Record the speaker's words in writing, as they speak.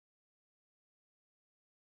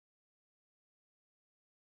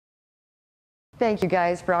Thank you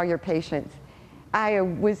guys for all your patience. I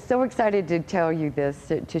was so excited to tell you this,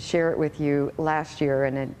 to share it with you last year,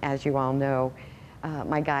 and as you all know,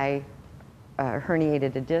 my guy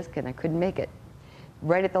herniated a disc and I couldn't make it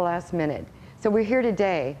right at the last minute. So we're here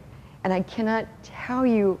today, and I cannot tell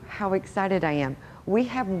you how excited I am. We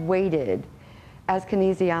have waited as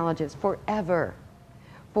kinesiologists forever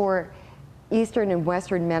for Eastern and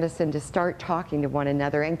Western medicine to start talking to one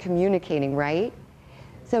another and communicating, right?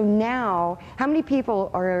 So now, how many people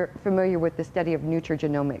are familiar with the study of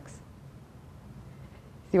nutrigenomics?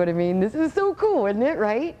 See what I mean? This is so cool, isn't it,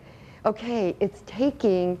 right? Okay, it's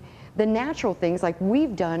taking the natural things like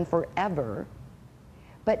we've done forever,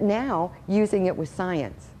 but now using it with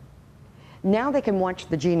science. Now they can watch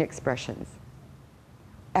the gene expressions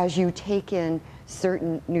as you take in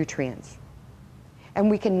certain nutrients. And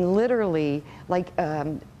we can literally, like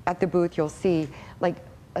at the booth you'll see, like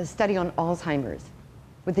a study on Alzheimer's,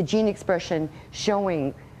 with the gene expression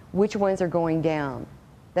showing which ones are going down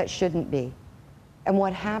that shouldn't be, and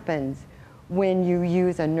what happens when you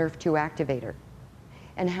use a NRF2 activator,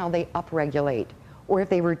 and how they upregulate, or if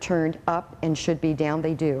they were turned up and should be down,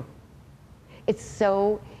 they do. It's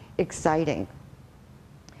so exciting.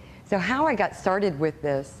 So how I got started with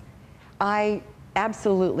this, I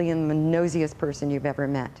absolutely am the nosiest person you've ever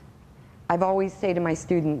met. I've always say to my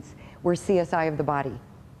students, we're CSI of the body.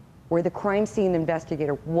 We're the crime scene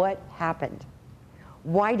investigator. What happened?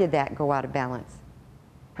 Why did that go out of balance?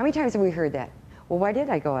 How many times have we heard that? Well, why did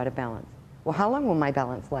I go out of balance? Well, how long will my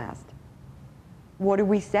balance last? What do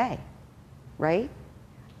we say, right?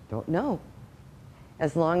 Don't know.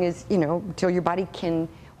 As long as, you know, until your body can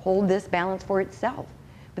hold this balance for itself.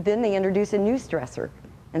 But then they introduce a new stressor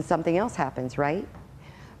and something else happens, right?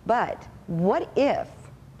 But what if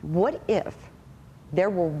there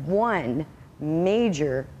were one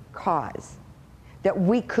major cause that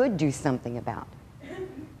we could do something about?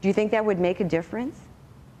 Do you think that would make a difference?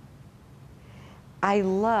 I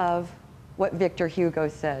love what Victor Hugo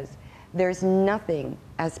says. There's nothing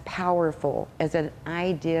as powerful as an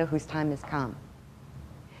idea whose time has come.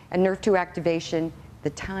 And NRF2 activation, the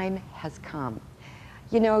time has come.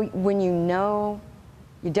 You know, when you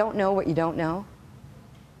don't know what you don't know.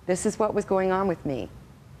 This is what was going on with me.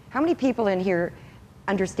 How many people in here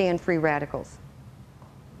understand free radicals?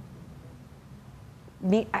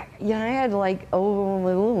 Me, I had like a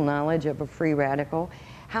little knowledge of a free radical.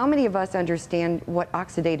 How many of us understand what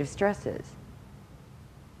oxidative stress is?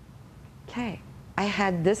 Okay, I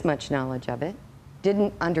had this much knowledge of it,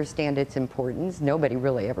 didn't understand its importance. Nobody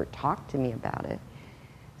really ever talked to me about it.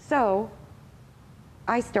 So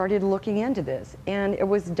I started looking into this, and it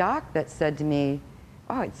was Doc that said to me,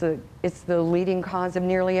 oh, it's the leading cause of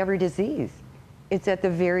nearly every disease. It's at the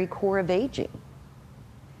very core of aging.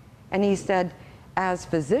 And he said, as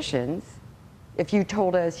physicians, if you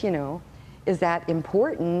told us, you know, is that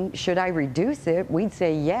important? Should I reduce it? We'd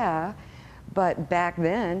say, yeah. But back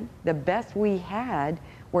then, the best we had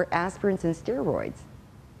were aspirins and steroids.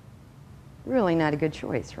 Really not a good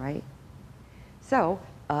choice, right? So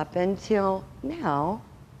up until now,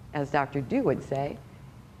 as Dr. Du would say,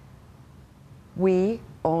 we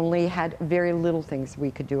only had very little things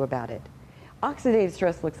we could do about it. Oxidative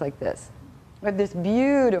stress looks like this. We have this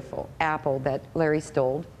beautiful apple that Larry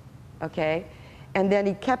stole, okay? And then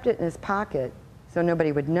he kept it in his pocket so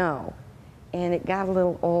nobody would know. And it got a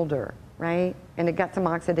little older, right? And it got some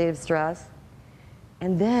oxidative stress.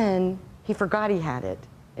 And then he forgot he had it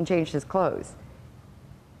and changed his clothes.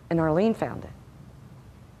 And Arlene found it.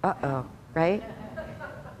 Uh-oh, right?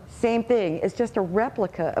 Same thing. It's just a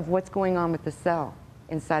replica of what's going on with the cell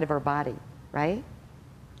inside of our body, right?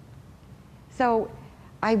 So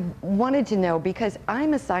I wanted to know, because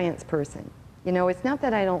I'm a science person. You know, it's not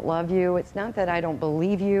that I don't love you, it's not that I don't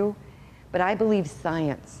believe you, but I believe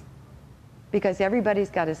science. Because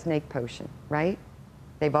everybody's got a snake potion, right?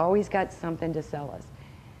 They've always got something to sell us.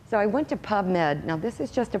 So I went to PubMed. Now this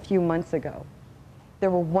is just a few months ago.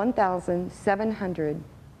 There were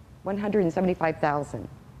 175,000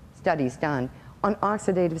 studies done on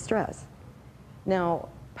oxidative stress. Now,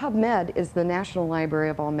 PubMed is the National Library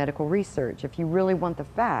of all medical research. If you really want the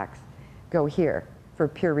facts, go here for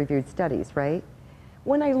peer-reviewed studies, right?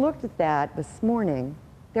 When I looked at that this morning,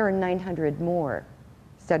 there are 900 more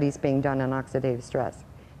studies being done on oxidative stress.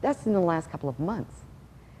 That's in the last couple of months.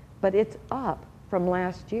 But it's up from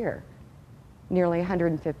last year, nearly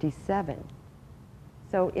 157.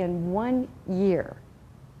 So in 1 year,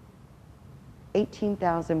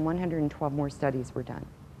 18,112 more studies were done.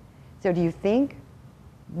 So do you think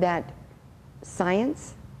that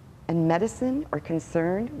science and medicine are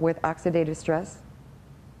concerned with oxidative stress?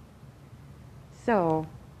 So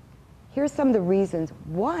Here's some of the reasons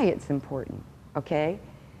why it's important, okay?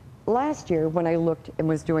 Last year, when I looked and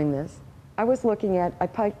was doing this, I was looking at, I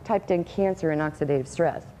typed in cancer and oxidative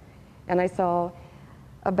stress, and I saw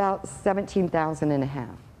about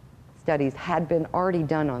 17,500 studies had been already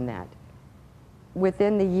done on that.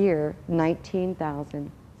 Within the year,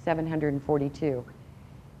 19,742.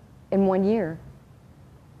 In 1 year,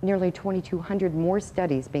 nearly 2,200 more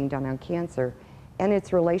studies being done on cancer and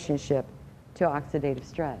its relationship to oxidative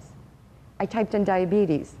stress. I typed in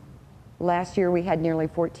diabetes. Last year we had nearly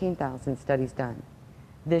 14,000 studies done.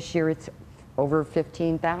 This year it's over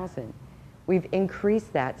 15,000. We've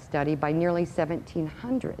increased that study by nearly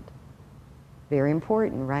 1,700. Very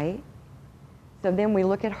important, right? So then we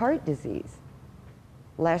look at heart disease.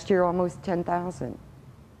 Last year almost 10,000.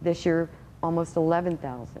 This year almost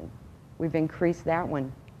 11,000. We've increased that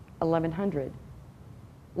one 1,100.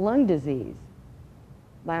 Lung disease.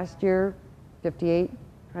 Last year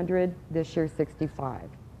 5,800. This year 65.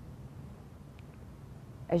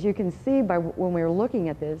 As you can see by when we were looking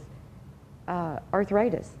at this,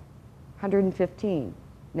 arthritis, 115,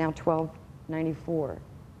 now 1,294,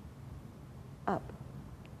 up.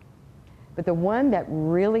 But the one that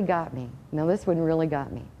really got me, now this one really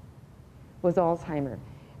got me, was Alzheimer.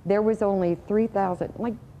 There was only 3,000,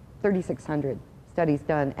 like 3,600 studies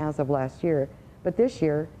done as of last year, but this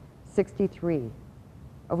year, 63.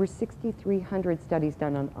 Over 6,300 studies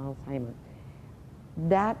done on Alzheimer.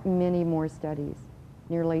 That many more studies,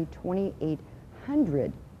 nearly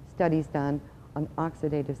 2,800 studies done on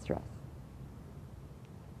oxidative stress.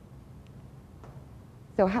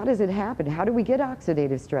 So how does it happen? How do we get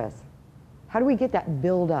oxidative stress? How do we get that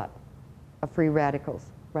buildup of free radicals,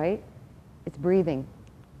 right? It's breathing.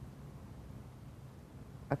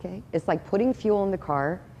 Okay? It's like putting fuel in the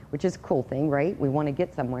car, which is a cool thing, right? We want to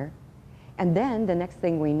get somewhere. And then the next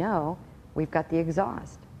thing we know, we've got the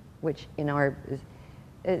exhaust, which in our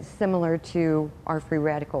is similar to our free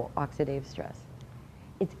radical oxidative stress.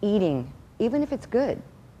 It's eating, even if it's good,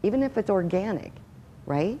 even if it's organic,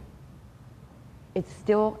 right? It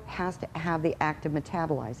still has to have the act of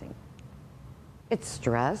metabolizing. It's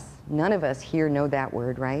stress. None of us here know that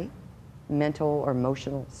word, right? Mental or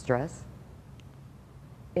emotional stress.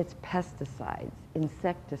 It's pesticides,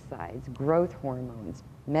 insecticides, growth hormones,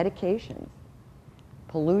 medications,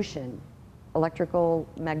 pollution, electrical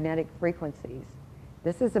magnetic frequencies.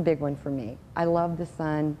 This is a big one for me. I love the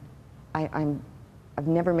sun. I've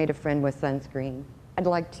never made a friend with sunscreen. I'd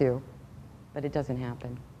like to, but it doesn't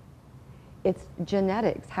happen. It's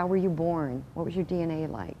genetics. How were you born? What was your DNA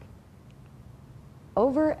like?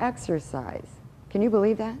 Over-exercise. Can you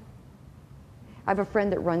believe that? I have a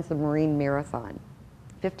friend that runs the Marine Marathon,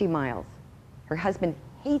 50 miles. Her husband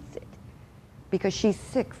hates it because she's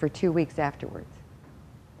sick for 2 weeks afterwards.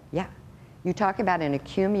 Yeah. You talk about an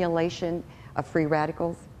accumulation of free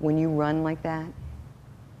radicals when you run like that.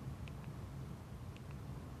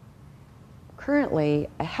 Currently,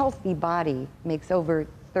 a healthy body makes over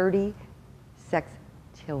 30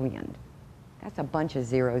 sextillion. That's a bunch of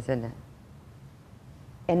zeros, isn't it?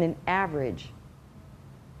 And an average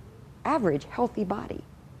healthy body.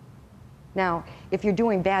 Now, if you're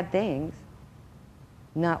doing bad things,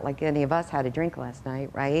 not like any of us had a drink last night,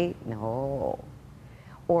 right? No.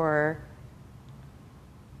 Or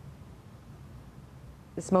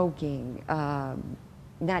smoking,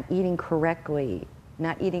 not eating correctly,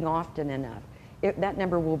 not eating often enough, that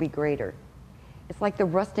number will be greater. It's like the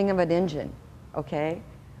rusting of an engine, okay?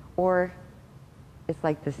 Or it's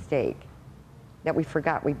like the steak that we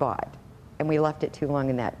forgot we bought and we left it too long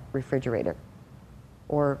in that refrigerator.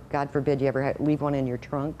 Or, God forbid, you ever leave one in your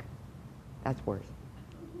trunk? That's worse.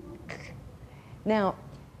 Now,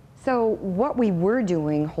 so what we were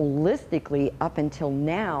doing holistically up until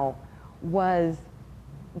now was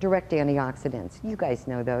direct antioxidants. You guys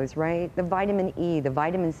know those, right? The vitamin E, the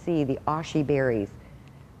vitamin C, the ashi berries.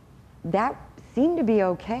 That seemed to be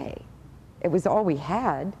okay. It was all we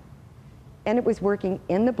had, and it was working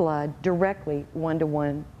in the blood directly,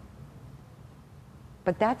 one-to-one.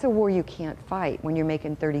 But that's a war you can't fight when you're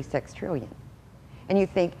making 36 trillion. And you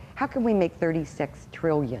think, how can we make 36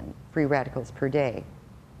 trillion free radicals per day?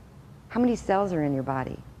 How many cells are in your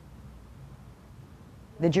body?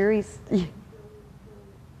 The jury's,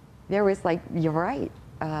 there was like, you're right.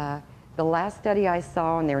 The last study I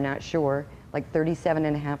saw, and they're not sure, like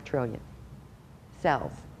 37.5 trillion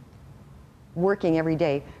cells working every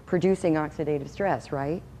day, producing oxidative stress,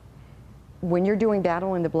 right? When you're doing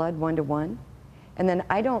battle in the blood one-to-one, and then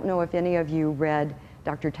I don't know if any of you read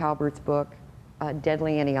Dr. Talbert's book,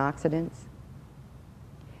 Deadly Antioxidants.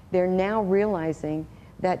 They're now realizing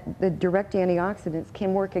that the direct antioxidants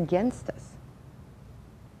can work against us.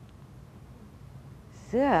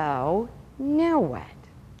 So now what?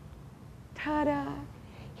 Ta-da!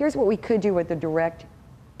 Here's what we could do with the direct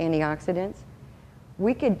antioxidants.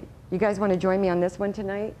 We could, you guys want to join me on this one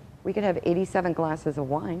tonight? We could have 87 glasses of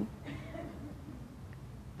wine.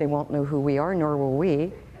 They won't know who we are, nor will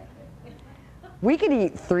we. We could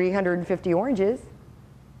eat 350 oranges.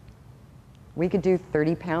 We could do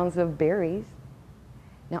 30 pounds of berries.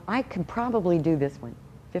 Now, I could probably do this one,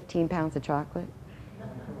 15 pounds of chocolate.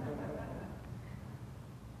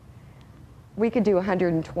 We could do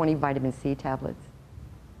 120 vitamin C tablets.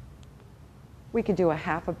 We could do a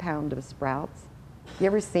half a pound of sprouts. You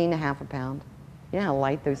ever seen a half a pound? You know how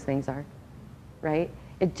light those things are, right?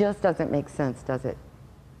 It just doesn't make sense, does it?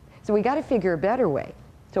 So we got to figure a better way.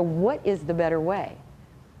 So what is the better way?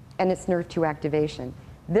 And it's nerve 2 activation.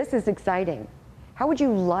 This is exciting. How would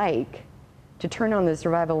you like to turn on the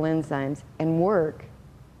survival enzymes and work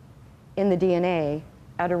in the DNA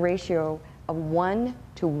at a ratio of 1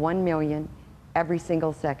 to 1 million every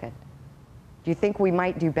single second? Do you think we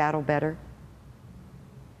might do battle better?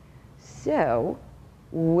 So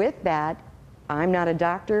with that, I'm not a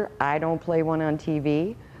doctor, I don't play one on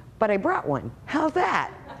TV, but I brought one. How's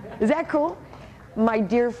that? Is that cool? My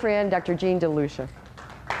dear friend, Dr. Jean Delucia.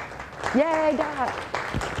 Yay, Doc!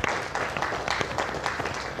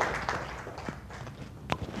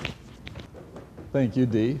 Thank you,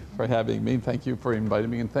 Dee, for having me. Thank you for inviting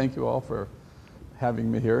me, and thank you all for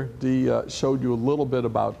having me here. Dee showed you a little bit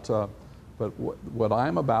about, but what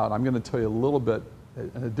I'm about, I'm going to tell you a little bit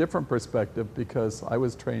in a different perspective because I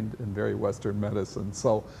was trained in very Western medicine.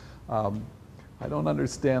 So I don't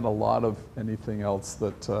understand a lot of anything else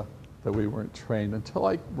that we weren't trained until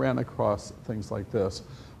I ran across things like this.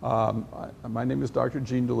 My name is Dr.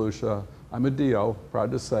 Jean Delucia. I'm a DO,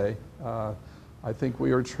 proud to say. I think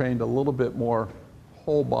we are trained a little bit more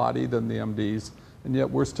whole body than the MDs, and yet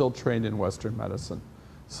we're still trained in Western medicine.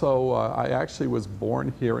 So I actually was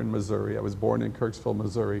born here in Missouri. I was born in Kirksville,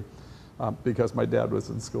 Missouri, because my dad was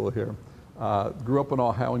in school here. Grew up in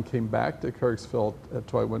Ohio and came back to Kirksville.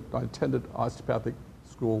 I attended osteopathic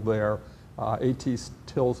school there. AT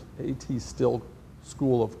Still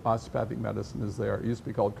School of Osteopathic Medicine is there. It used to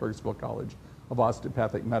be called Kirksville College of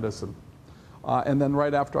Osteopathic Medicine. And then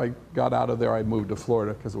right after I got out of there, I moved to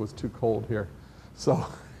Florida because it was too cold here. So,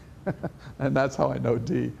 and that's how I know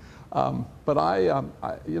Dee. But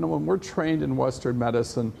you know, when we're trained in Western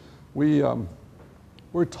medicine,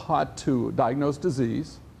 we're taught to diagnose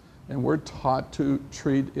disease, and we're taught to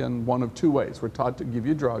treat in one of 2 ways. We're taught to give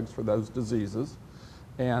you drugs for those diseases,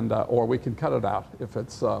 and or we can cut it out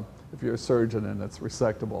if you're a surgeon and it's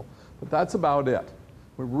resectable. But that's about it.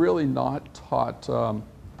 We're really not taught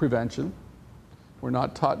prevention. We're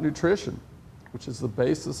not taught nutrition, which is the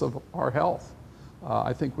basis of our health.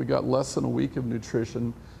 I think we got less than a week of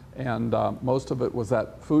nutrition, and most of it was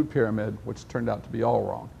that food pyramid, which turned out to be all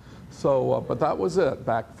wrong. So, but that was it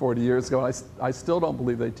back 40 years ago. I still don't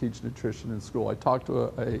believe they teach nutrition in school. I talked to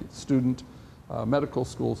a student, a medical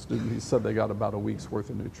school student. He said they got about a week's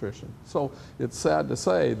worth of nutrition. So it's sad to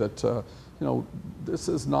say that you know, this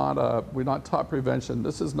is not we're not taught prevention.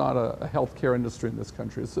 This is not a healthcare industry in this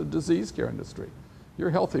country. It's a disease care industry.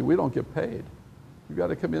 You're healthy, we don't get paid. You've got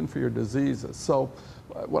to come in for your diseases. So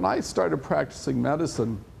when I started practicing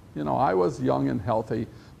medicine, you know, I was young and healthy.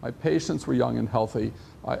 My patients were young and healthy.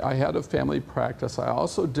 I had a family practice. I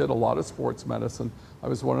also did a lot of sports medicine. I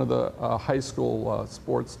was one of the high school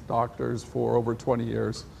sports doctors for over 20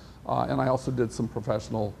 years. And I also did some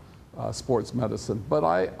professional sports medicine. But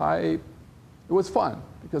it was fun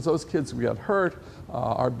because those kids would get hurt.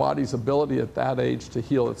 Our body's ability at that age to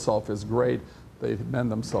heal itself is great. They'd mend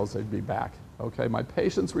themselves, they'd be back. Okay, my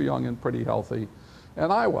patients were young and pretty healthy,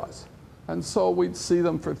 and I was. And so we'd see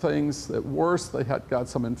them for things that worse, they had got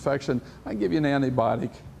some infection. I'd give you an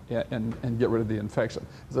antibiotic and get rid of the infection.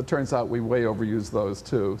 As it turns out, we way overuse those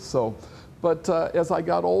too. So, but as I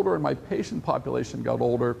got older and my patient population got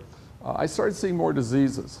older, I started seeing more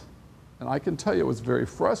diseases. And I can tell you it was very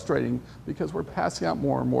frustrating because we're passing out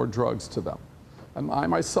more and more drugs to them. And I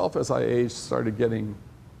myself, as I aged, started getting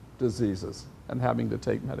diseases and having to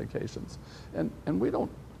take medications. And we don't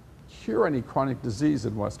cure any chronic disease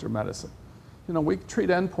in Western medicine. You know, we treat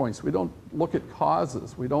endpoints. We don't look at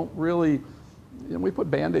causes. We don't really, you know, we put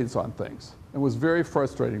Band-Aids on things. It was very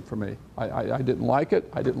frustrating for me. I didn't like it.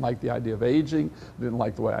 I didn't like the idea of aging. I didn't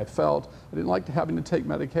like the way I felt. I didn't like having to take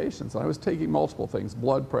medications. And I was taking multiple things,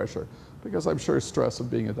 blood pressure, because I'm sure stress of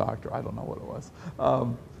being a doctor, I don't know what it was.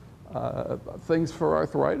 Things for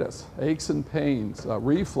arthritis, aches and pains,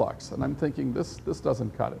 reflux, and I'm thinking this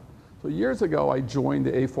doesn't cut it. So years ago, I joined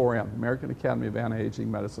the A4M, American Academy of Anti-Aging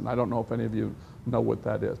Medicine. I don't know if any of you know what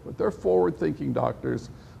that is, but they're forward-thinking doctors.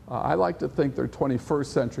 I like to think they're 21st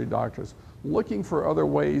century doctors, looking for other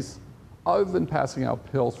ways other than passing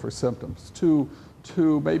out pills for symptoms to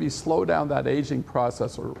maybe slow down that aging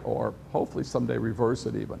process or hopefully someday reverse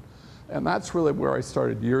it even. And that's really where I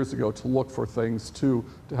started years ago to look for things to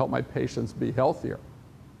help my patients be healthier.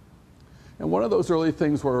 And one of those early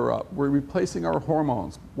things were we're replacing our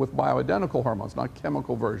hormones with bioidentical hormones, not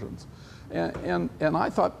chemical versions. And I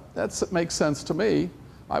thought that makes sense to me.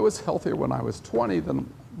 I was healthier when I was 20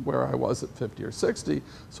 than where I was at 50 or 60.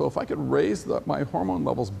 So if I could raise my hormone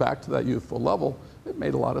levels back to that youthful level, it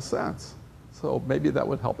made a lot of sense. So maybe that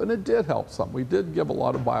would help. And it did help some. We did give a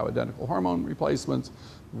lot of bioidentical hormone replacements,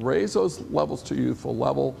 raise those levels to youthful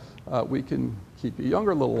level. We can keep you younger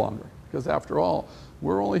a little longer. Because after all,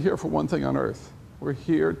 we're only here for one thing on Earth. We're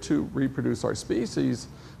here to reproduce our species.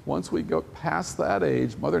 Once we go past that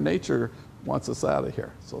age, Mother Nature wants us out of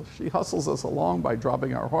here. So she hustles us along by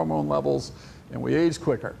dropping our hormone levels, and we age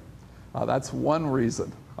quicker. That's one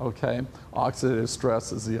reason, okay? Oxidative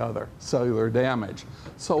stress is the other, cellular damage.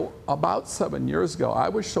 So about 7 years ago, I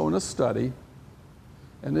was shown a study,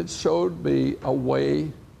 and it showed me a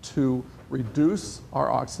way to reduce our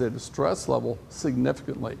oxidative stress level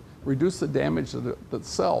significantly, reduce the damage to the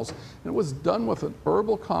cells. And it was done with an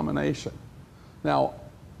herbal combination. Now,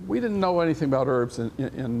 we didn't know anything about herbs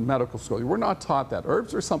in medical school. We're not taught that.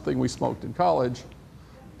 Herbs are something we smoked in college.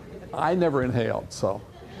 I never inhaled, so.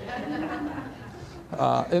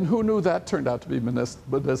 And who knew that turned out to be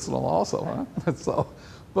medicinal also, huh? So,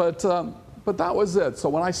 but that was it. So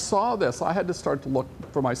when I saw this, I had to start to look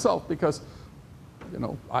for myself because, you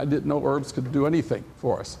know, I didn't know herbs could do anything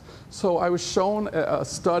for us. So I was shown a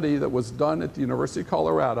study that was done at the University of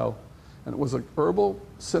Colorado, and it was an herbal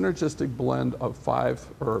synergistic blend of 5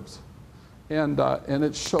 herbs. And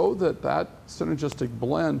it showed that synergistic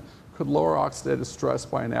blend could lower oxidative stress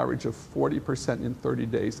by an average of 40% in 30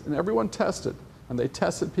 days. And everyone tested, and they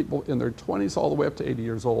tested people in their 20s all the way up to 80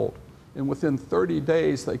 years old. And within 30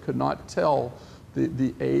 days, they could not tell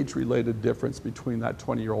the age-related difference between that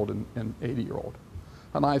 20-year-old and 80-year-old.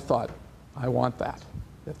 And I thought, I want that.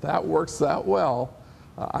 If that works that well,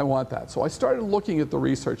 I want that. So I started looking at the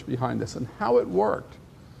research behind this and how it worked.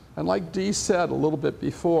 And like Dee said a little bit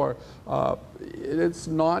before, it's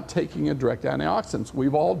not taking in direct antioxidants.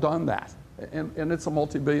 We've all done that. And it's a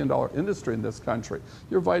multi-billion-dollar industry in this country.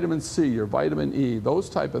 Your vitamin C, your vitamin E, those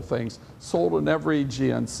type of things sold in every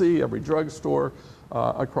GNC, every drugstore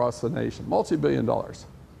across the nation. Multi-billion dollars.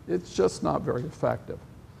 It's just not very effective.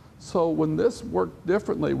 So when this worked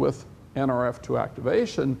differently with NRF2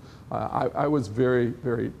 activation, I was very,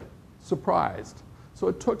 very surprised. So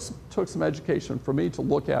it took some education for me to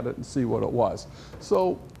look at it and see what it was.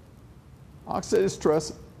 So oxidative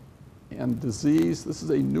stress and disease, this is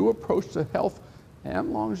a new approach to health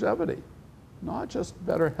and longevity. Not just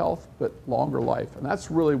better health, but longer life. And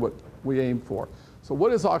that's really what we aim for. So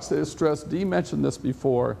what is oxidative stress? Dee mentioned this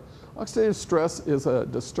before. Oxidative stress is a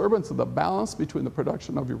disturbance of the balance between the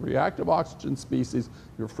production of your reactive oxygen species,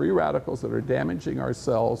 your free radicals that are damaging our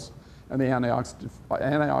cells, and the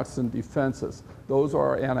antioxidant defenses. Those are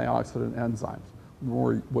our antioxidant enzymes.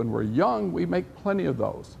 When we're young, we make plenty of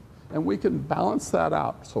those. And we can balance that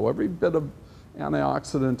out. So every bit of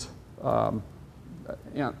antioxidant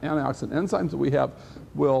enzymes that we have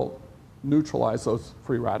will neutralize those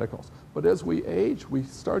free radicals. But as we age, we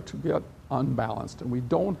start to get unbalanced, and we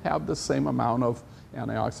don't have the same amount of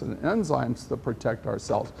antioxidant enzymes that protect our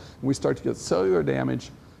cells. And we start to get cellular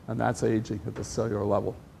damage, and that's aging at the cellular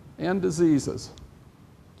level. And diseases.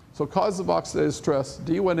 So causes of oxidative stress,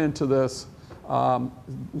 Dee went into this.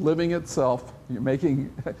 Living itself, you're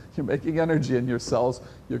making energy in your cells,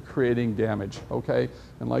 you're creating damage, okay?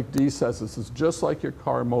 And like Dee says, this is just like your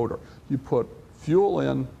car motor. You put fuel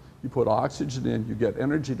in, you put oxygen in, you get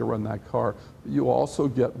energy to run that car, but you also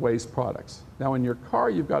get waste products. Now in your car,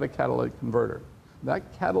 you've got a catalytic converter.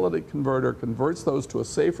 That catalytic converter converts those to a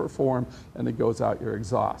safer form, and it goes out your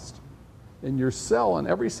exhaust. In your cell, and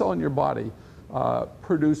every cell in your body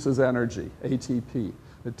produces energy, ATP.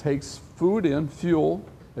 It takes food in, fuel,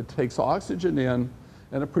 it takes oxygen in,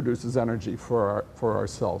 and it produces energy for our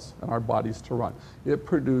cells and our bodies to run. It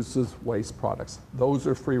produces waste products. Those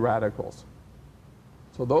are free radicals.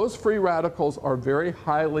 So those free radicals are very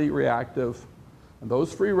highly reactive, and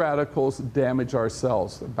those free radicals damage our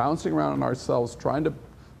cells. They're bouncing around in our cells, trying to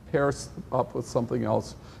pair up with something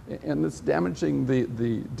else, and it's damaging the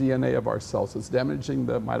DNA of our cells. It's damaging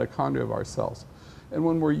the mitochondria of our cells. And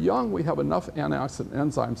when we're young, we have enough antioxidant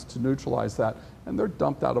enzymes to neutralize that, and they're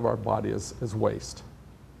dumped out of our body as waste.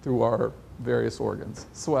 through our various organs: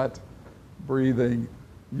 sweat, breathing,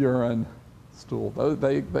 urine, stool.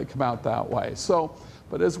 They come out that way. So,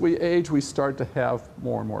 but as we age, we start to have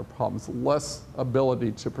more and more problems, less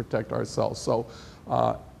ability to protect ourselves. So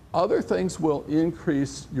other things will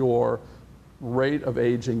increase your rate of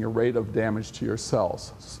aging, your rate of damage to your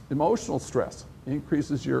cells. Emotional stress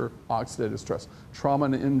increases your oxidative stress. Trauma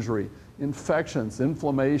and injury, infections,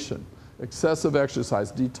 inflammation, excessive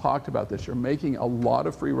exercise. Dee talked about this. You're making a lot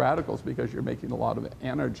of free radicals because you're making a lot of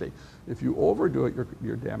energy. If you overdo it,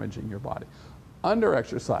 you're damaging your body.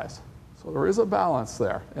 Under-exercise. So there is a balance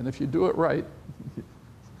there. And if you do it right,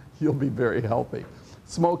 you'll be very healthy.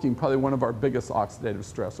 Smoking, probably one of our biggest oxidative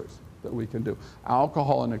stressors that we can do.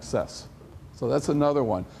 Alcohol in excess. So that's another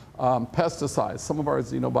one. Pesticides, some of our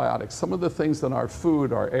xenobiotics, some of the things in our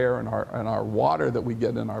food, our air, and our water that we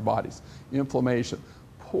get in our bodies. Inflammation.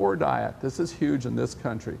 Poor diet. This is huge in this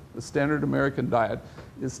country. The standard American diet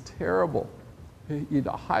is terrible. You eat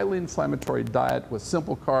a highly inflammatory diet with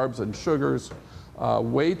simple carbs and sugars,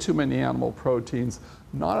 way too many animal proteins,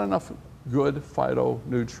 not enough good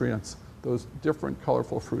phytonutrients, those different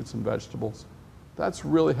colorful fruits and vegetables. That's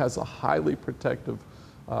really has a highly protective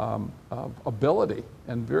ability,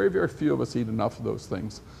 and very, very few of us eat enough of those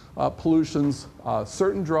things. Pollutions,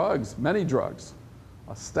 certain drugs, many drugs,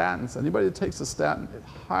 statins. Anybody that takes a statin is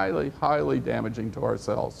highly, highly damaging to our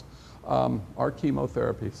cells. Our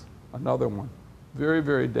chemotherapies, another one. Very,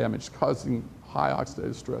 very damaged, causing high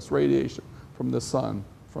oxidative stress. Radiation from the sun,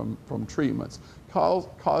 from treatments,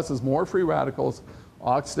 causes more free radicals.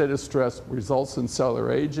 Oxidative stress results in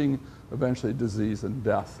cellular aging, eventually disease and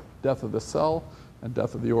death. Death of the cell and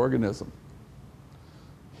death of the organism.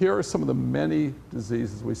 Here are some of the many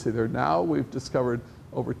diseases we see there. Now we've discovered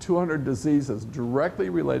over 200 diseases directly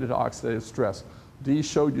related to oxidative stress. Dee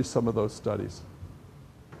showed you some of those studies.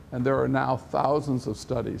 And there are now thousands of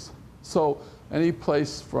studies. So any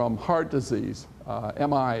place from heart disease,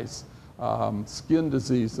 MIs, skin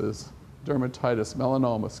diseases, dermatitis,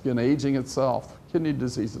 melanoma, skin aging itself, kidney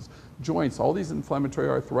diseases, joints, all these inflammatory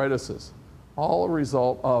arthritises, all a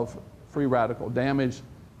result of free radical damage,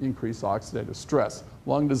 increased oxidative stress.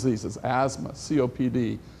 Lung diseases, asthma,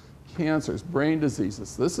 COPD, cancers, brain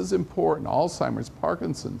diseases. This is important. Alzheimer's,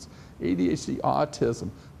 Parkinson's, ADHD, autism.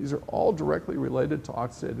 These are all directly related to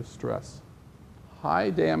oxidative stress. High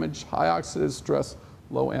damage, high oxidative stress,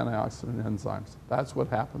 low antioxidant enzymes. That's what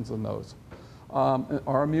happens in those.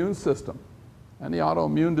 Our immune system, any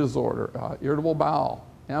autoimmune disorder, irritable bowel,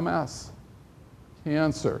 MS,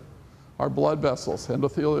 cancer, our blood vessels,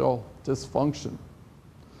 endothelial dysfunction,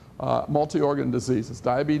 multi-organ diseases,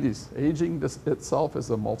 diabetes. Aging itself is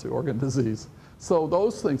a multi-organ disease. So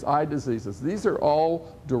those things, eye diseases, these are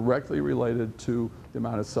all directly related to the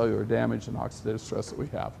amount of cellular damage and oxidative stress that we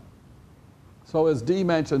have. So as Dee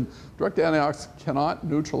mentioned, direct antioxidants cannot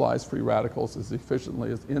neutralize free radicals as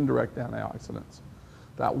efficiently as indirect antioxidants.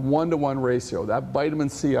 That 1-to-1 ratio, that vitamin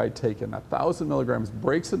C I take in, that 1,000 milligrams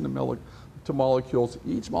breaks into molecules.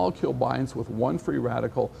 Each molecule binds with one free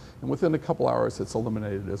radical, and within a couple hours it's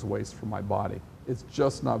eliminated as waste from my body. It's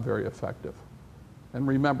just not very effective. And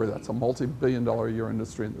remember, that's a multi-billion-dollar-a-year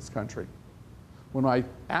industry in this country. When I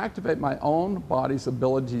activate my own body's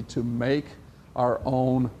ability to make our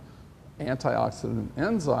own antioxidant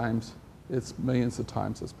enzymes, it's millions of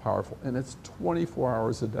times as powerful, and it's 24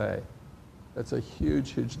 hours a day. That's a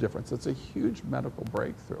huge, huge difference. It's a huge medical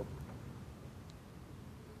breakthrough.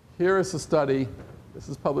 Here is a study, this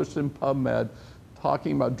is published in PubMed,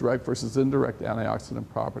 talking about direct versus indirect antioxidant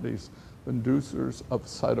properties, inducers of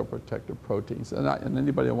cytoprotective proteins. And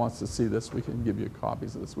anybody who wants to see this, we can give you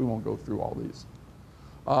copies of this. We won't go through all these.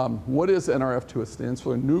 What is NRF2? It stands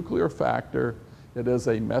for a nuclear factor. It is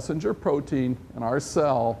a messenger protein in our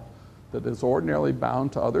cell that is ordinarily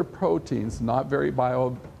bound to other proteins, not very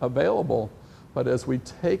bioavailable, but as we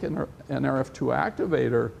take an NRF2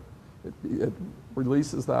 activator, it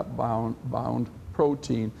releases that bound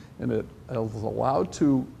protein, and it is allowed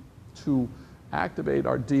to activate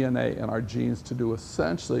our DNA and our genes to do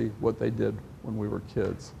essentially what they did when we were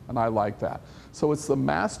kids, and I like that. So it's the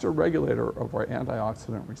master regulator of our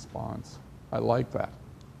antioxidant response. I like that.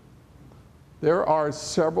 There are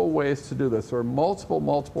several ways to do this. There are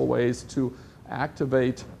multiple ways to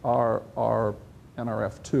activate our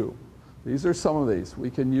NRF2. These are some of these.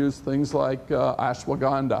 We can use things like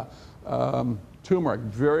ashwagandha, turmeric,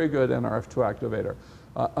 very good NRF2 activator.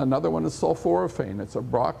 Another one is sulforaphane. It's a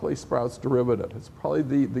broccoli sprouts derivative. It's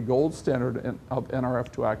probably the gold standard of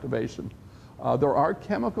NRF2 activation. There are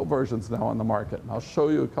chemical versions now on the market, and I'll show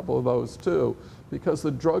you a couple of those too, because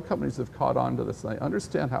the drug companies have caught on to this, and they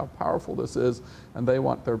understand how powerful this is, and they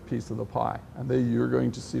want their piece of the pie. And you're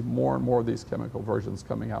going to see more and more of these chemical versions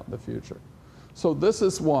coming out in the future. So this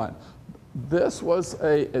is one. This was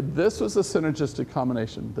a synergistic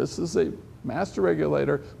combination. This is a master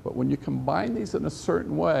regulator, but when you combine these in a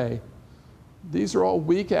certain way, these are all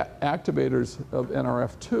weak activators of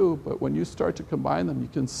NRF2, but when you start to combine them, you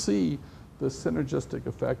can see the synergistic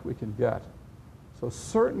effect we can get. So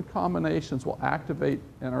certain combinations will activate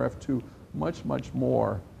NRF2 much, much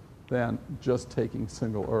more than just taking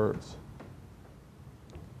single herbs.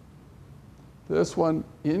 This one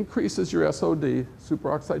increases your SOD,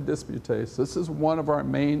 superoxide dismutase. This is one of our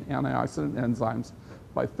main antioxidant enzymes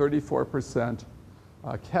by 34%.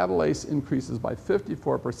 Catalase increases by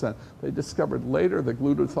 54%. They discovered later that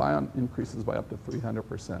glutathione increases by up to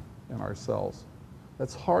 300% in our cells.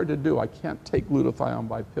 That's hard to do. I can't take glutathione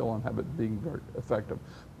by pill and have it being very effective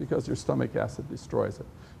because your stomach acid destroys it.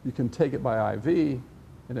 You can take it by IV,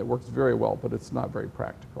 and it works very well, but it's not very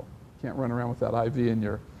practical. You can't run around with that IV in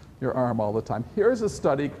your arm all the time. Here's a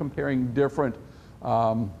study comparing different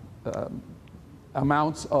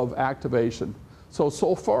amounts of activation. So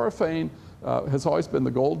sulforaphane has always been the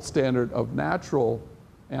gold standard of natural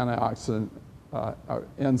antioxidant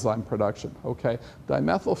enzyme production, okay?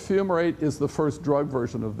 Dimethyl fumarate is the first drug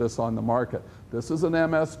version of this on the market. This is an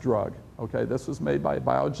MS drug, okay? This was made by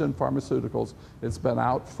Biogen Pharmaceuticals. It's been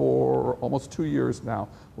out for almost 2 years now.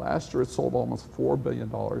 Last year it sold almost $4 billion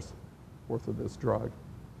worth of this drug.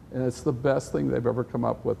 And it's the best thing they've ever come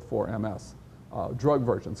up with for MS. Drug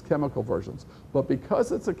versions, chemical versions. But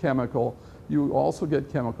because it's a chemical, you also get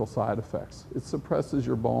chemical side effects. It suppresses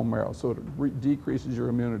your bone marrow, so it decreases your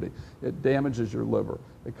immunity. It damages your liver.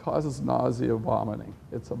 It causes nausea, vomiting.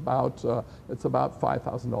 It's about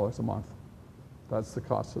 $5,000 a month. That's the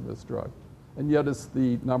cost of this drug. And yet it's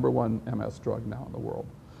the #1 MS drug now in the world.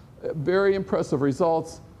 Very impressive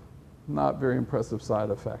results, not very impressive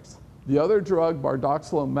side effects. The other drug,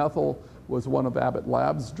 bardoxolone methyl, was one of Abbott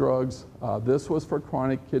Labs' drugs. This was for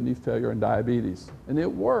chronic kidney failure and diabetes. And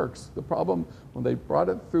it works. The problem, when they brought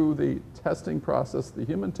it through the testing process, the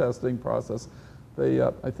human testing process,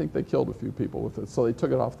 I think they killed a few people with it. So they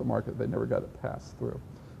took it off the market. They never got it passed through.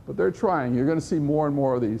 But they're trying. You're going to see more and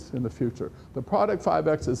more of these in the future. The product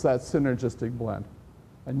 5X is that synergistic blend.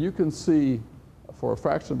 And you can see, for a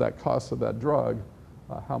fraction of that cost of that drug,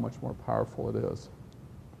 how much more powerful it is.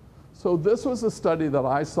 So this was a study that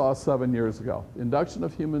I saw 7 years ago. Induction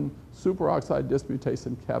of human superoxide dismutase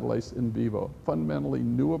and catalase in vivo. Fundamentally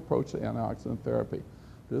new approach to antioxidant therapy.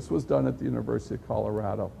 This was done at the University of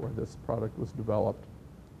Colorado, where this product was developed.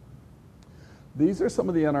 These are some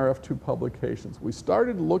of the NRF2 publications. We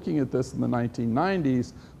started looking at this in the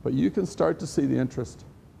 1990s, but you can start to see the interest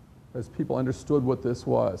as people understood what this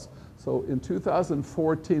was. So in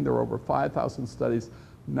 2014, there were over 5,000 studies.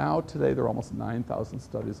 Now, today, there are almost 9,000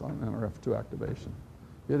 studies on NRF2 activation.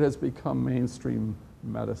 It has become mainstream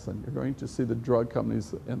medicine. You're going to see the drug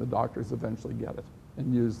companies and the doctors eventually get it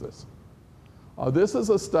and use this. This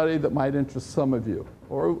is a study that might interest some of you.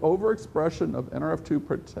 Overexpression of NRF2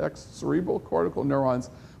 protects cerebral cortical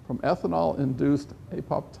neurons from ethanol-induced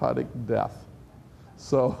apoptotic death.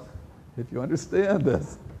 So, if you understand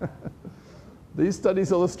this, these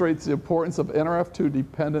studies illustrate the importance of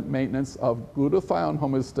NRF2-dependent maintenance of glutathione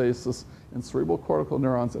homeostasis in cerebral cortical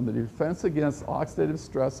neurons and the defense against oxidative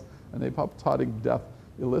stress and apoptotic death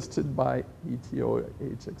elicited by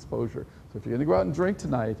ETOH exposure. So if you're going to go out and drink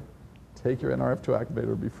tonight, take your NRF2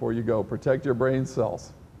 activator before you go. Protect your brain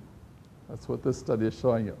cells. That's what this study is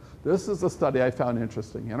showing you. This is a study I found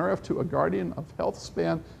interesting. NRF2, a guardian of health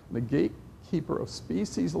span and a gatekeeper of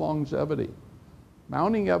species longevity.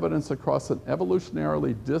 Mounting evidence across an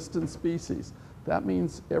evolutionarily distant species. That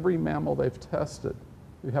means every mammal they've tested.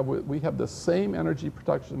 We have the same energy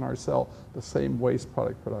production in our cell, the same waste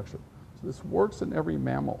product production. So this works in every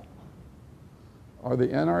mammal. Are the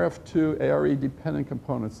NRF2 ARE dependent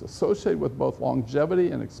components associated with both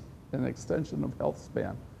longevity and extension of health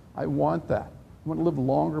span? I want that. I want to live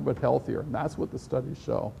longer but healthier, and that's what the studies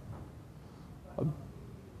show.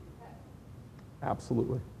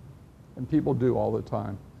 Absolutely. And people do all the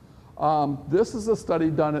time. This is a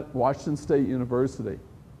study done at Washington State University.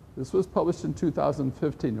 This was published in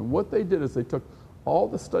 2015. And what they did is they took all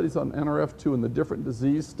the studies on NRF2 in the different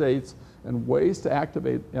disease states and ways to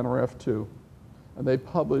activate NRF2, and they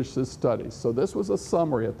published this study. So this was a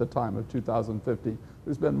summary at the time of 2015.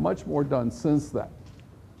 There's been much more done since then.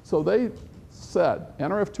 So they said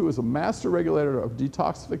NRF2 is a master regulator of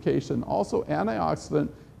detoxification, also antioxidant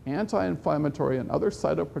anti-inflammatory and other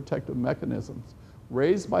cytoprotective mechanisms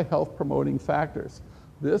raised by health-promoting factors.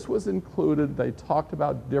 This was included, they talked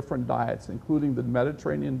about different diets, including the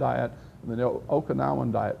Mediterranean diet and the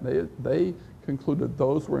Okinawan diet. They concluded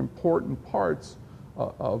those were important parts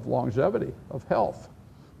of longevity, of health.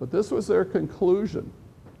 But this was their conclusion.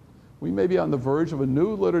 We may be on the verge of a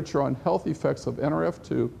new literature on health effects of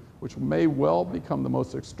NRF2, which may well become the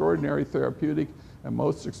most extraordinary therapeutic and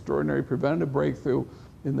most extraordinary preventative breakthrough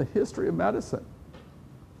in the history of medicine.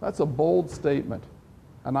 That's a bold statement,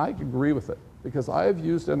 and I agree with it, because I have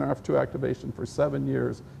used NRF2 activation for 7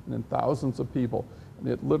 years and in thousands of people, and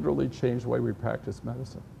it literally changed the way we practice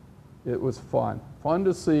medicine. It was fun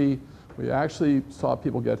to see. We actually saw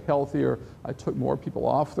people get healthier. I took more people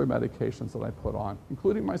off their medications than I put on,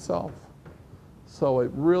 including myself. So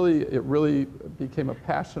it really became a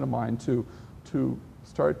passion of mine to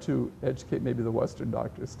start to educate maybe the Western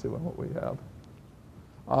doctors too on what we have.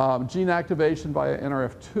 Gene activation via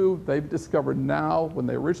NRF2, they've discovered now, when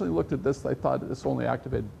they originally looked at this, they thought this only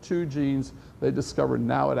activated 2 genes. They discovered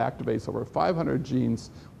now it activates over 500 genes.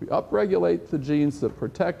 We upregulate the genes that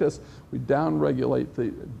protect us. We downregulate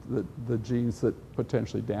the genes that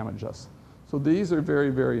potentially damage us. So these are very,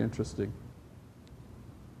 very interesting.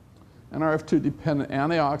 NRF2-dependent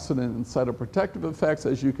antioxidant and cytoprotective effects,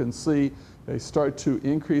 as you can see, they start to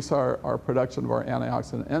increase our production of our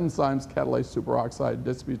antioxidant enzymes, catalase superoxide,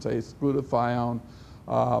 dismutase, glutathione,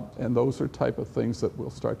 and those are type of things that we'll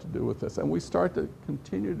start to do with this. And we start to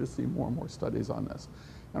continue to see more and more studies on this.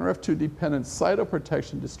 NRF2-dependent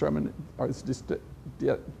cytoprotection is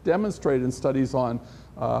demonstrated in studies on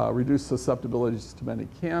reduced susceptibilities to many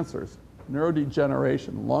cancers,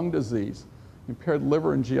 neurodegeneration, lung disease, impaired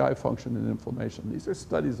liver and GI function and inflammation. These are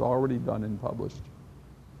studies already done and published.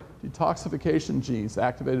 Detoxification genes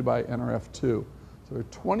activated by NRF2. So there are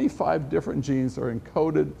 25 different genes that are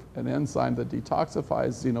encoded an enzyme that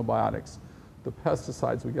detoxifies xenobiotics, the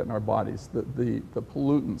pesticides we get in our bodies, the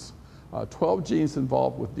pollutants. 12 genes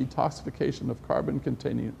involved with detoxification of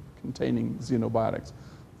carbon-containing xenobiotics.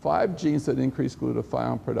 5 genes that increase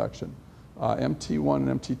glutathione production. MT1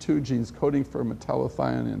 and MT2 genes coding for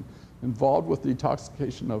metallothionein, involved with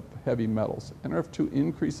detoxification of heavy metals. NRF2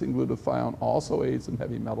 increasing glutathione also aids in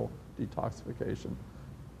heavy metal detoxification.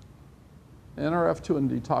 NRF2 and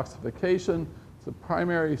detoxification is the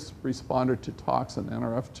primary responder to toxin.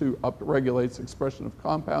 NRF2 upregulates expression of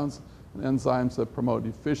compounds and enzymes that promote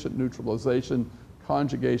efficient neutralization,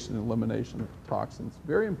 conjugation, and elimination of toxins.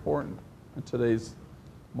 Very important in today's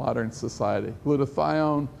modern society.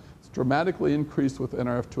 Glutathione is dramatically increased with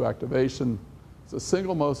NRF2 activation. It's the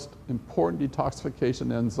single most important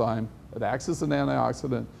detoxification enzyme. It acts as an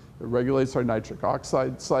antioxidant. It regulates our nitric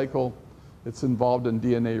oxide cycle. It's involved in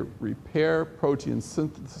DNA repair, protein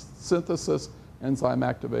synthesis, enzyme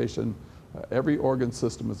activation. Every organ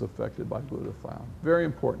system is affected by glutathione. Very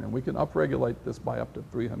important, and we can upregulate this by up to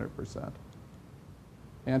 300%.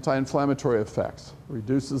 Anti-inflammatory effects.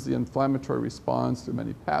 Reduces the inflammatory response through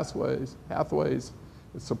many pathways.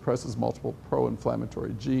 It suppresses multiple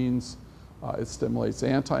pro-inflammatory genes. It stimulates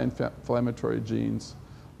anti-inflammatory genes.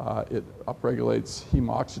 It upregulates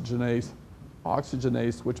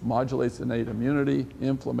oxygenase, which modulates innate immunity,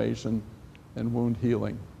 inflammation, and wound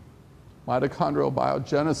healing. Mitochondrial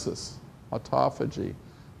biogenesis, autophagy.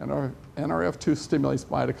 NRF2 stimulates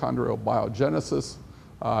mitochondrial biogenesis.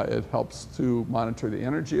 It helps to monitor the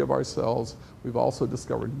energy of our cells. We've also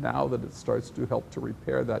discovered now that it starts to help to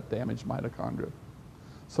repair that damaged mitochondria.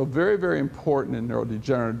 So very, very important in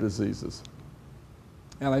neurodegenerative diseases.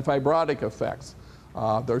 Antifibrotic effects.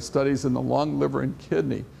 There are studies in the lung, liver, and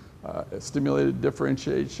kidney. Stimulated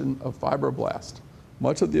differentiation of fibroblasts.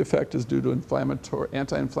 Much of the effect is due to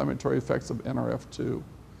anti-inflammatory effects of NRF2.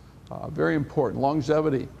 Very important.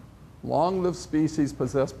 Longevity. Long-lived species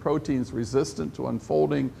possess proteins resistant to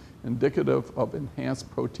unfolding, indicative of enhanced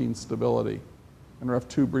protein stability.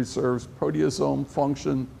 NRF2 preserves proteasome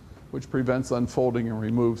function, which prevents unfolding and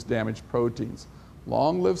removes damaged proteins.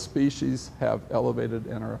 Long-lived species have elevated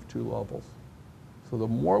NRF2 levels. So the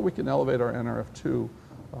more we can elevate our NRF2,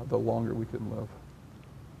 the longer we can live.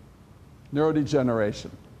 Neurodegeneration.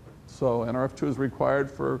 So NRF2 is required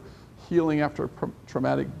for healing after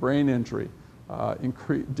traumatic brain injury,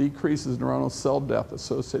 decreases neuronal cell death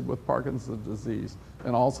associated with Parkinson's disease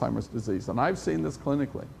and Alzheimer's disease. And I've seen this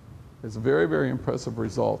clinically. It's very, very impressive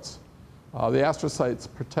results. The astrocytes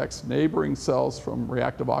protects neighboring cells from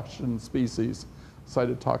reactive oxygen species,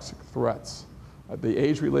 cytotoxic threats. The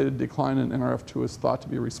age-related decline in NRF2 is thought to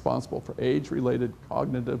be responsible for age-related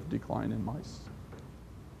cognitive decline in mice.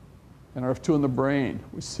 NRF2 in the brain.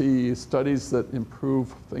 We see studies that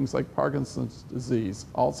improve things like Parkinson's disease,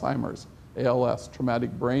 Alzheimer's, ALS,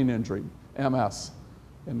 traumatic brain injury, MS,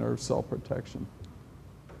 and nerve cell protection.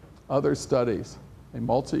 Other studies, a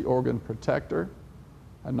multi-organ protector,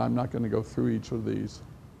 and I'm not going to go through each of these.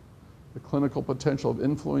 The clinical potential of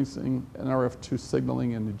influencing NRF2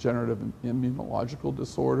 signaling in degenerative and immunological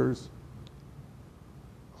disorders.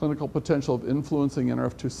 Clinical potential of influencing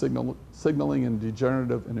NRF2 signaling in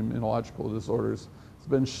degenerative and immunological disorders has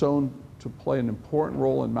been shown to play an important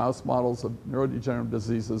role in mouse models of neurodegenerative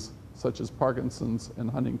diseases such as Parkinson's and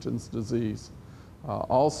Huntington's disease.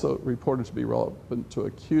 Also reported to be relevant to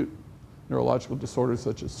acute neurological disorders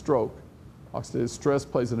such as stroke. Oxidative stress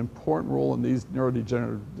plays an important role in these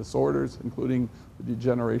neurodegenerative disorders, including the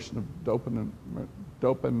degeneration of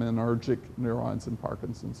dopaminergic neurons in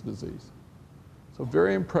Parkinson's disease. So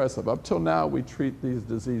very impressive. Up till now, we treat these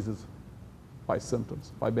diseases by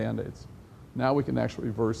symptoms, by Band-Aids. Now we can actually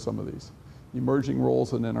reverse some of these. Emerging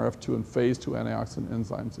roles in NRF2 and phase 2 antioxidant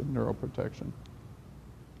enzymes in neuroprotection.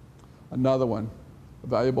 Another one, a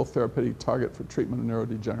valuable therapeutic target for treatment of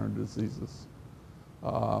neurodegenerative diseases.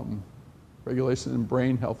 Regulation in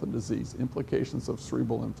brain health and disease, implications of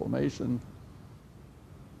cerebral inflammation.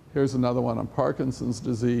 Here's another one on Parkinson's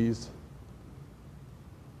disease.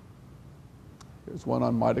 Here's one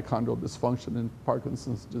on mitochondrial dysfunction in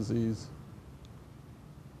Parkinson's disease.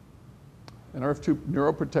 NRF2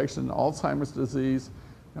 neuroprotection in Alzheimer's disease.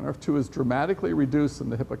 NRF2 is dramatically reduced in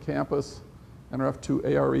the hippocampus. NRF2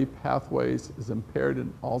 ARE pathways is impaired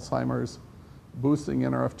in Alzheimer's, boosting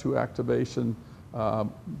NRF2 activation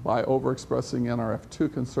by overexpressing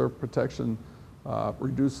NRF2 conserve protection,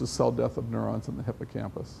 reduces cell death of neurons in the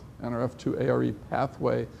hippocampus. NRF2 ARE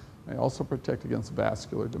pathway may also protect against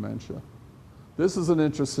vascular dementia. This is an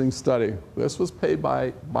interesting study. This was paid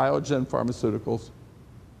by Biogen Pharmaceuticals.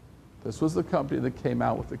 This was the company that came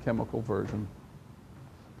out with the chemical version.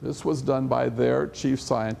 This was done by their chief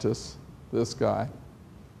scientist, this guy,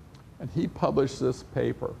 and he published this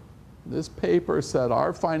paper. This paper said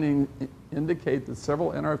our findings indicate that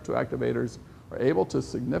several NRF2 activators are able to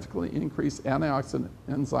significantly increase antioxidant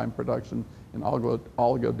enzyme production in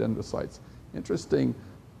oligodendrocytes. Interesting,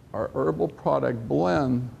 our herbal product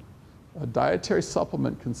blend, a dietary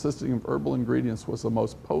supplement consisting of herbal ingredients, was the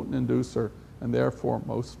most potent inducer and therefore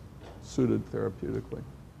most suited therapeutically.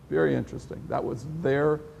 Very interesting. That was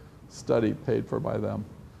their study paid for by them.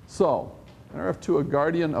 So, NRF2, a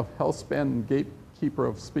guardian of health span and gatekeeper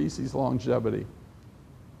of species longevity.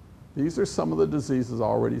 These are some of the diseases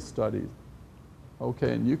already studied.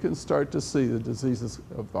 Okay, and you can start to see the diseases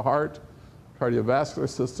of the heart, cardiovascular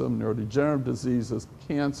system, neurodegenerative diseases,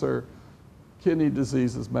 cancer, kidney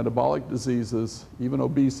diseases, metabolic diseases, even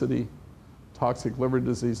obesity, toxic liver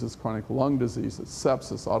diseases, chronic lung diseases,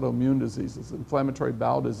 sepsis, autoimmune diseases, inflammatory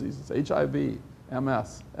bowel diseases, HIV,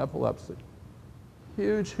 MS, epilepsy.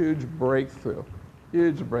 Huge, huge breakthrough,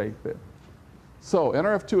 huge breakthrough. So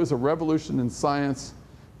NRF2 is a revolution in science.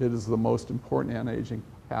 It is the most important anti-aging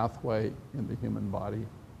pathway in the human body.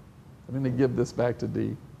 I'm going to give this back to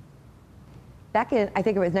Dee. Back in, I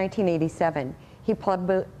think it was 1987, he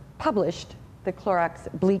published the Clorox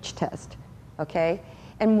bleach test, okay?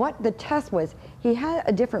 And what the test was, he had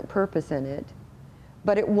a different purpose in it,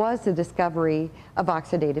 but it was the discovery of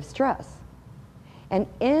oxidative stress. And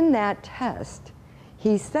in that test,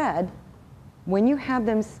 he said, when you have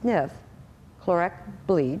them sniff Clorox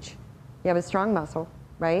bleach, you have a strong muscle,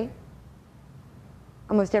 right?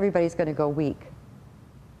 Almost everybody's going to go weak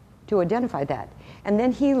to identify that. And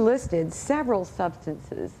then he listed several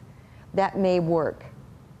substances that may work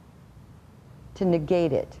to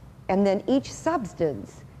negate it. And then each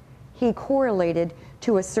substance he correlated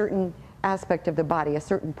to a certain aspect of the body, a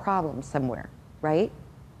certain problem somewhere, right?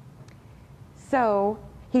 So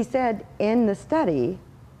he said in the study,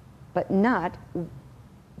 but not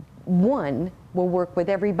one will work with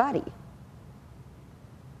everybody.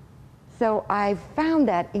 So I found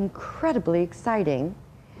that incredibly exciting.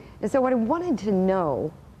 And so what I wanted to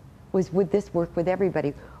know was, would this work with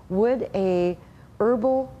everybody? Would a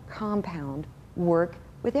herbal compound work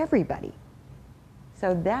with everybody?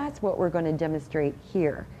 So that's what we're going to demonstrate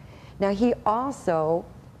here. Now he also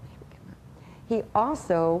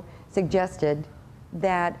suggested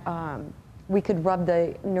that we could rub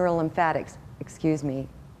the neural lymphatics, excuse me,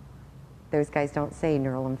 those guys don't say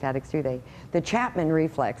neural lymphatics, do they? The Chapman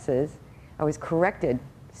reflexes. I was corrected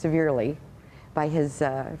severely by his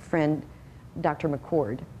friend, Dr.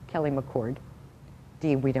 McCord, Kelly McCord.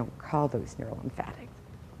 Dee, we don't call those neural lymphatics.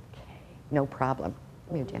 Okay, no problem.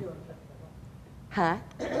 Huh?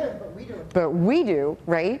 But we do,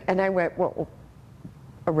 right? And I went, well,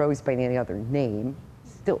 a rose by any other name,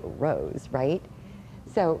 still a rose, right?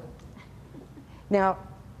 So now,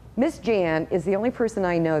 Miss Jan is the only person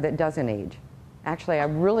I know that doesn't age. Actually, I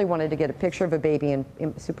really wanted to get a picture of a baby and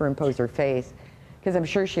superimpose her face, because I'm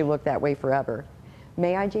sure she looked that way forever.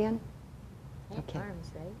 May I, Jan? Okay.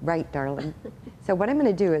 Arms, right? Right, darling. So what I'm going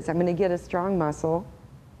to do is I'm going to get a strong muscle.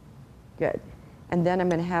 Good. And then I'm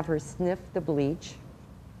going to have her sniff the bleach.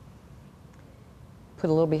 Put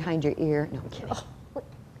a little behind your ear. No, I'm kidding. Oh,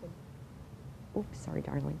 Oops, sorry,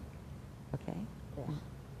 darling. Okay.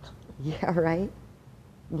 Yeah, right.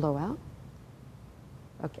 Blow out.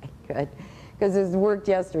 Okay, good. Because this worked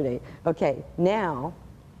yesterday. Okay, now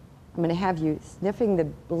I'm going to have you sniffing the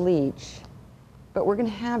bleach, but we're going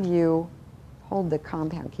to have you hold the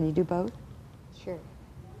compound. Can you do both? Sure.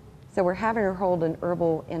 So we're having her hold an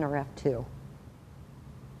herbal NRF2.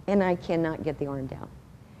 And I cannot get the arm down.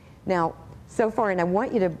 Now, so far, and I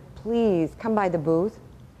want you to please come by the booth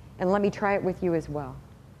and let me try it with you as well,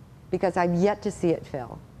 because I've yet to see it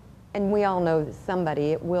fail. And we all know that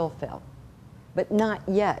somebody, it will fail, but not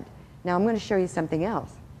yet. Now I'm going to show you something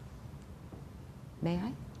else. May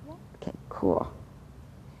I? Yeah. Okay, cool.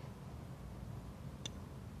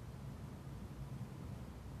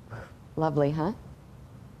 Lovely, huh?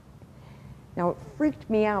 Now it freaked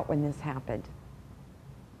me out when this happened.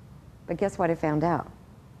 But guess what I found out?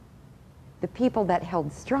 The people that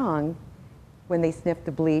held strong when they sniffed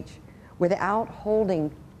the bleach without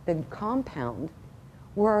holding the compound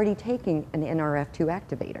were already taking an NRF2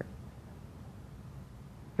 activator.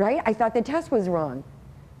 Right? I thought the test was wrong.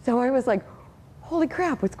 So I was like, holy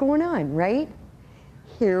crap, what's going on, right?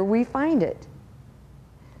 Here we find it.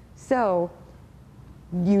 So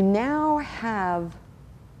you now have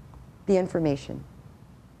the information.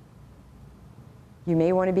 You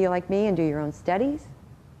may want to be like me and do your own studies.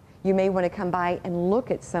 You may want to come by and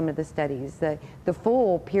look at some of the studies, the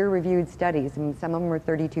full peer-reviewed studies, and some of them are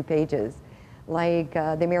 32 pages, like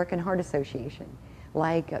the American Heart Association,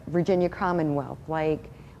 like Virginia Commonwealth,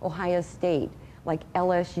 like Ohio State, like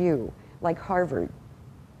LSU, like Harvard.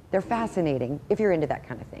 They're fascinating if you're into that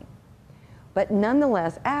kind of thing. But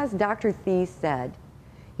nonetheless, as Dr. Thies said,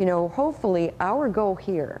 you know, hopefully our goal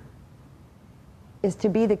here is to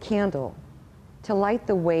be the candle to light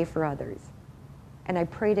the way for others. And I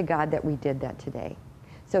pray to God that we did that today.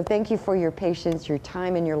 So thank you for your patience, your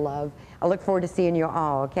time, and your love. I look forward to seeing you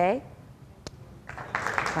all, okay?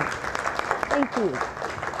 Thank you.